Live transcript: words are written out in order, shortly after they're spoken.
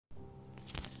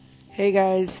Hey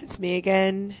guys, it's me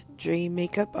again, Dream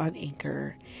Makeup on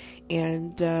Anchor,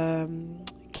 and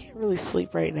can't really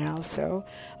sleep right now, so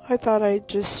I thought I'd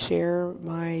just share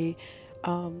my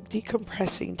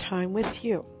decompressing time with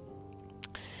you.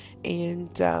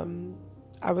 And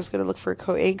I was going to look for a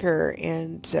co-anchor,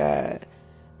 and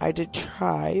I did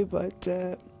try, but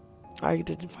I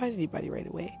didn't find anybody right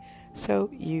away. So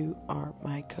you are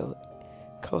my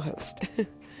co-host.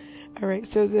 All right,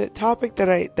 so the topic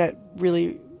that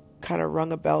really kind of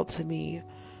rung a bell to me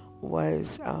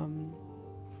was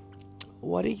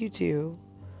what do you do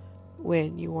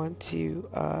when you want to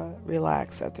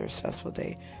relax after a stressful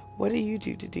day? What do you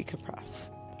do to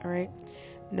decompress? All right.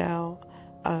 Now,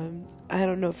 I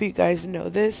don't know if you guys know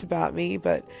this about me,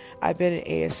 but I've been an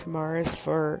ASMRist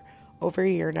for over a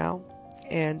year now,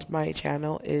 and my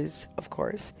channel is, of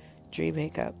course, Dream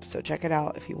Makeup. So check it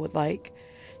out if you would like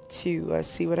to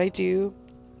see what I do.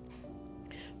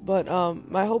 But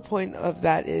my whole point of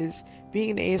that is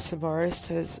being an ASMRist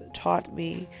has taught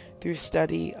me through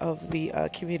study of the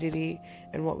community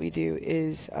and what we do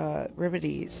is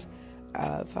remedies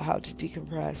for how to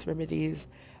decompress, remedies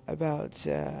about,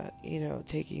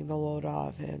 taking the load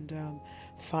off and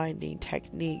finding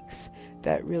techniques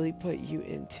that really put you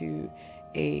into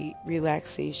a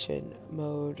relaxation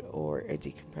mode or a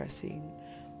decompressing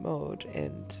mode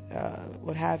and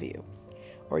what have you.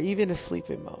 Or even a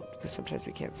sleeping mode, because sometimes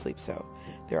we can't sleep. So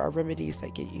there are remedies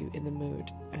that get you in the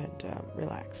mood and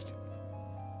relaxed.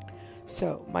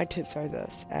 So my tips are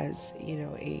this: as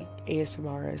a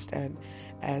ASMRist and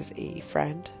as a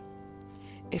friend,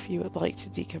 if you would like to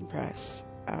decompress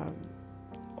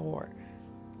or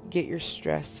get your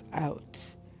stress out,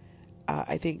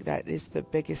 I think that is the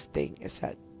biggest thing. Is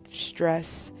that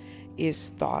stress is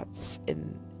thoughts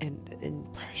and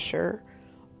pressure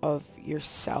of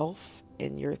yourself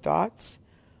and your thoughts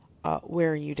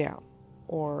wearing you down,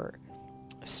 or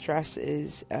stress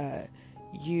is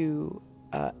you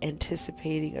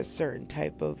anticipating a certain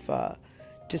type of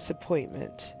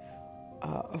disappointment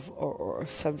of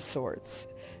some sorts,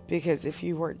 because if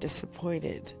you weren't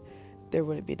disappointed, there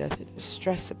wouldn't be nothing to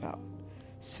stress about.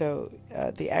 So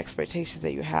the expectations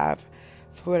that you have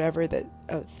for whatever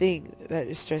that thing that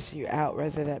is stressing you out,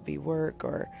 whether that be work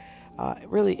or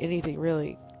really anything,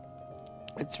 really,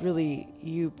 it's really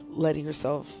you letting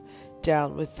yourself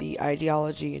down with the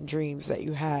ideology and dreams that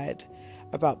you had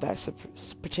about that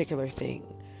particular thing,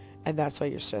 and that's why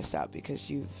you're stressed out, because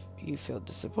you feel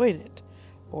disappointed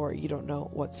or you don't know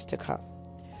what's to come.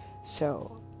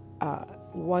 So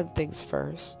one thing's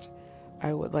first,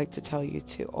 I would like to tell you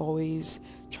to always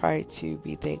try to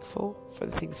be thankful for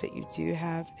the things that you do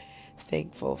have,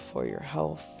 thankful for your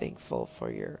health, thankful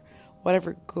for your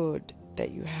whatever good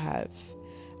that you have.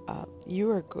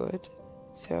 You are good.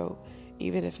 So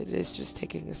even if it is just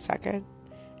taking a second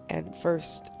and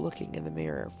first looking in the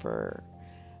mirror for,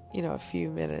 a few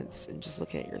minutes and just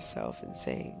looking at yourself and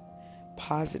saying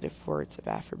positive words of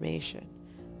affirmation.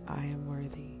 I am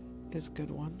worthy is a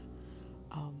good one.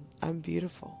 I'm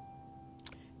beautiful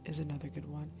is another good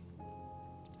one.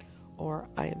 Or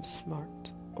I am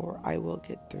smart, or I will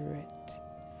get through it.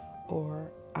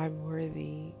 Or I'm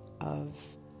worthy of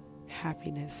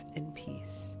happiness and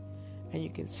peace. And you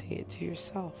can say it to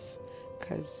yourself,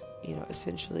 because,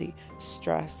 essentially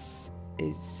stress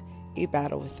is a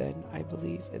battle within, I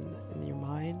believe, in your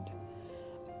mind.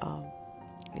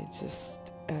 It's just,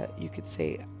 you could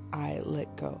say, I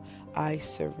let go, I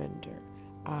surrender,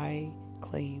 I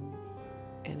claim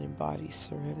and embody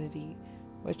serenity,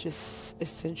 which is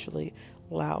essentially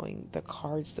allowing the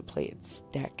cards to play its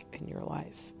deck in your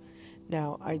life.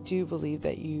 Now, I do believe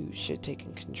that you should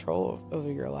take control over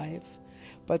your life,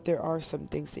 but there are some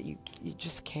things that you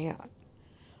just can't.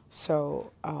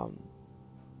 So,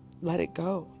 let it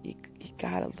go. You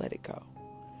gotta let it go.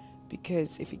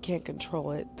 Because if you can't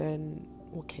control it, then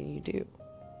what can you do?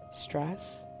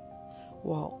 Stress?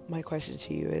 Well, my question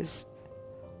to you is,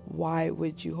 why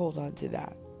would you hold on to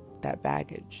that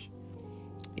baggage?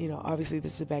 Obviously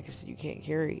this is a baggage that you can't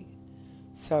carry.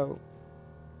 So,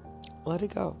 let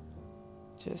it go.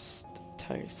 Just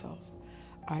tell yourself,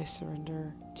 I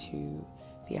surrender to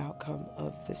the outcome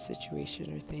of this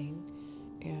situation or thing,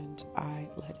 and I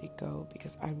let it go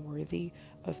because I'm worthy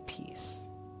of peace.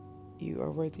 You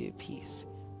are worthy of peace,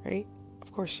 right?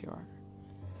 Of course you are.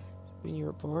 When you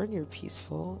were born, you're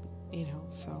peaceful,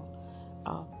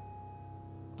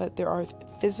 but there are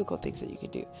physical things that you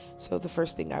can do. So the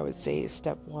first thing I would say is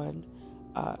step one,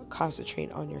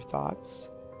 concentrate on your thoughts,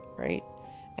 right?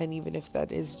 And even if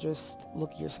that is just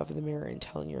looking yourself in the mirror and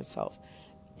telling yourself,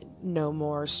 no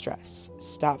more stress.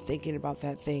 Stop thinking about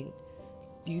that thing.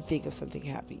 You think of something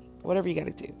happy. Whatever you got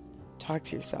to do. talk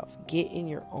to yourself. Get in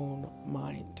your own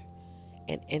mind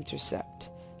and intercept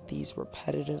these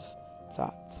repetitive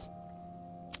thoughts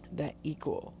that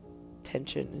equal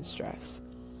tension and stress.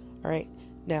 All right.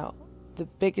 Now, the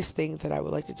biggest thing that I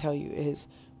would like to tell you is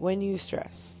when you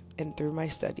stress, and through my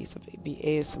studies of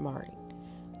ASMRing,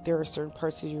 there are certain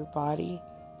parts of your body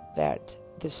that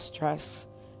the stress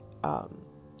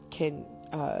can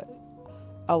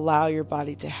allow your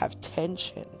body to have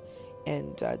tension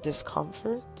and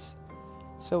discomfort.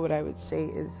 So what I would say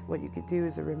is what you could do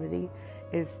as a remedy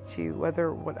is to, I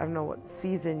don't know what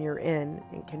season you're in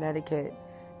Connecticut,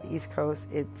 the East Coast,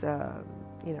 it's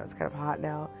it's kind of hot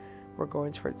now. We're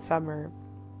going towards summer.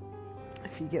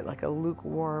 If you get like a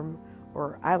lukewarm,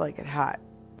 or I like it hot,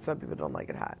 some people don't like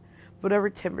it hot, whatever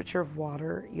temperature of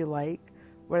water you like,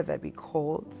 whether that be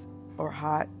cold or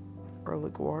hot or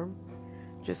lukewarm,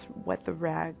 just wet the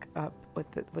rag up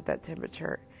with that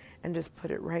temperature and just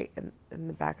put it right in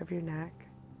the back of your neck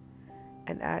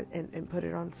and put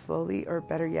it on slowly, or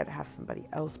better yet, have somebody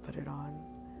else put it on.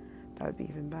 That would be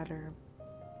even better.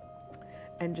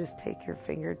 And just take your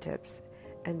fingertips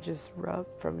and just rub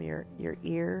from your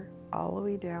ear all the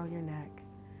way down your neck,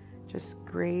 just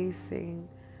grazing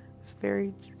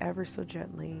very ever so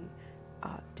gently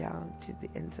down to the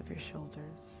ends of your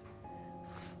shoulders,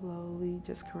 slowly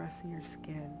just caressing your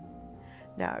skin.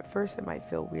 Now at first it might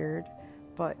feel weird,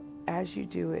 but as you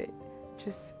do it,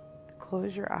 just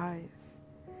close your eyes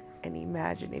and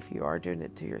imagine, if you are doing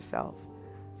it to yourself,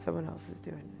 someone else is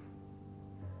doing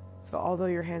it. So although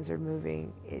your hands are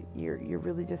moving, you're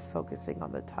really just focusing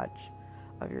on the touch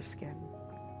of your skin.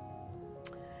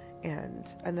 And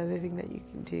another thing that you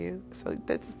can do, so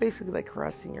that's basically like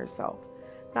caressing yourself,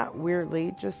 not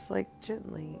weirdly, just like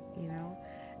gently,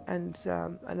 And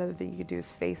another thing you can do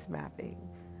is face mapping.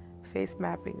 Face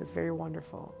mapping is very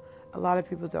wonderful. A lot of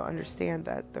people don't understand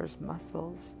that there's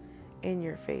muscles in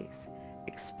your face,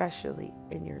 especially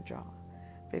in your jaw.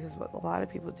 Because what a lot of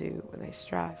people do when they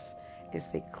stress is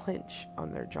they clench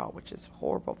on their jaw, which is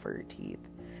horrible for your teeth,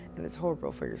 and it's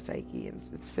horrible for your psyche, and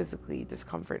it's physically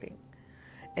discomforting.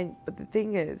 But the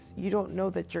thing is, you don't know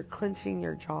that you're clenching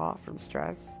your jaw from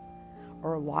stress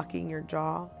or locking your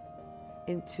jaw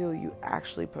until you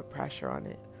actually put pressure on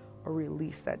it or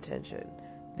release that tension.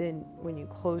 Then when you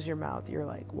close your mouth, you're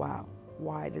like, wow,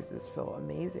 why does this feel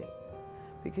amazing?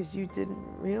 Because you didn't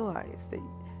realize that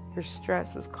your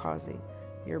stress was causing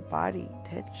your body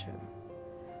tension.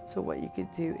 So what you could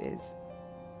do is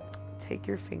take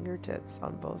your fingertips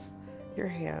on both your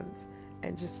hands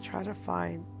and just try to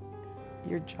find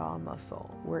your jaw muscle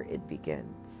where it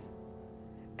begins,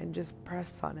 and just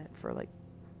press on it for like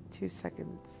 2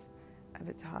 seconds at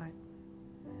a time,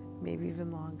 maybe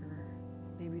even longer,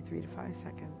 maybe 3 to 5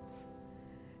 seconds,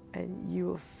 and you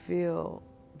will feel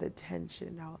the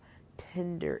tension, how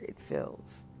tender it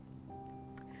feels.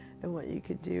 And what you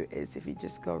could do is, if you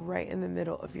just go right in the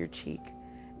middle of your cheek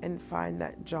and find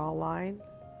that jawline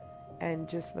and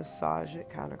just massage it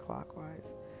counterclockwise.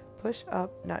 Push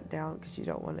up, not down, because you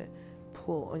don't want to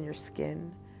pull on your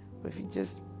skin. But if you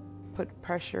just put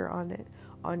pressure on it,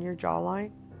 on your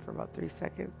jawline for about 3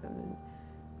 seconds, and then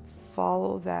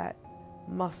follow that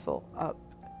muscle up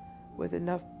with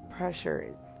enough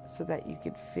pressure so that you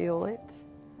could feel it,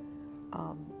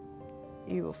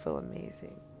 you will feel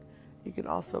amazing. You can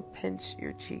also pinch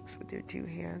your cheeks with your 2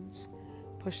 hands,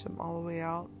 push them all the way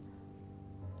out,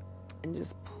 and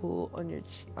just pull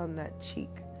on that cheek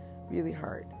really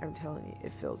hard. I'm telling you,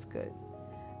 it feels good.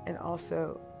 And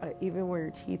also, even where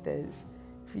your teeth is,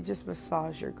 if you just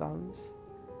massage your gums,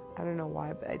 I don't know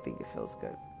why, but I think it feels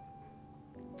good.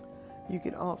 You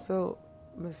can also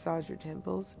massage your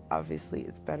temples. Obviously,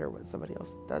 it's better when somebody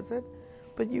else does it,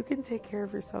 but you can take care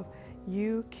of yourself.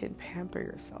 You can pamper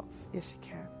yourself. Yes, you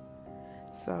can.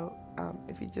 So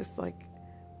if you just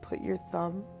put your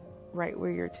thumb right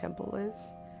where your temple is,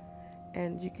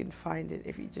 and you can find it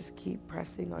if you just keep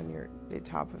pressing on the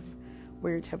top of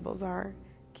where your temples are.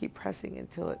 Keep pressing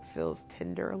until it feels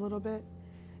tender a little bit,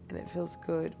 and it feels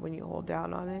good when you hold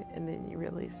down on it and then you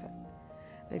release it.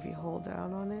 And if you hold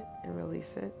down on it and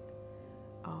release it,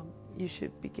 you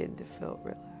should begin to feel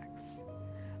relaxed.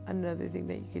 Another thing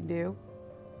that you can do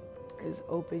is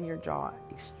open your jaw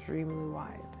extremely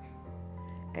wide.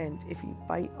 And if you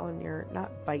bite on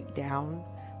not bite down,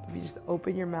 but if you just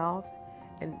open your mouth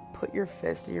and put your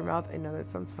fist in your mouth, I know that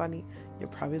sounds funny, you'll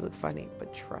probably look funny,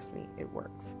 but trust me, it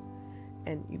works.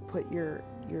 And you put your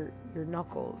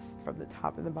knuckles from the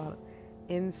top and the bottom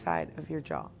inside of your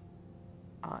jaw.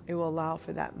 It will allow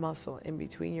for that muscle in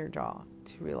between your jaw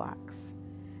to relax.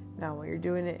 Now, when you're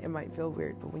doing it, it might feel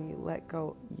weird, but when you let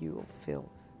go, you will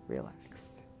feel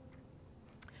relaxed.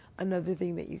 Another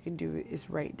thing that you can do is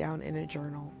write down in a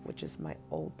journal, which is my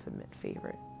ultimate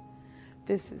favorite.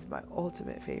 This is my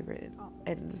ultimate favorite,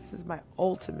 and this is my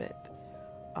ultimate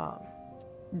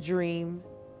dream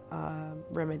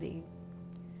remedy.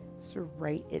 Is to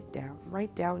write it down.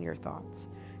 Write down your thoughts,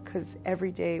 because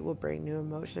every day will bring new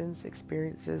emotions,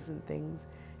 experiences, and things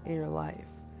in your life.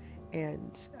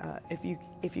 And if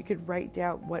you could write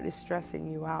down what is stressing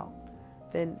you out,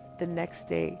 then the next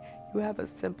day you have a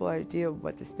simple idea of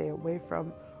what to stay away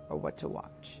from or what to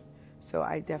watch. So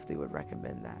I definitely would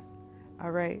recommend that.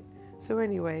 All right. So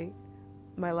anyway,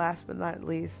 my last but not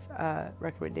least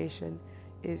recommendation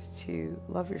is to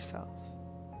love yourselves,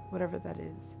 whatever that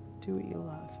is. Do what you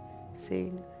love.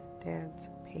 Sing, dance,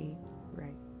 paint,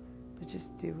 write. But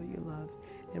just do what you love,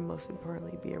 and most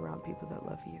importantly, be around people that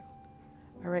love you.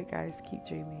 All right, guys, keep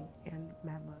dreaming, and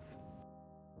mad love.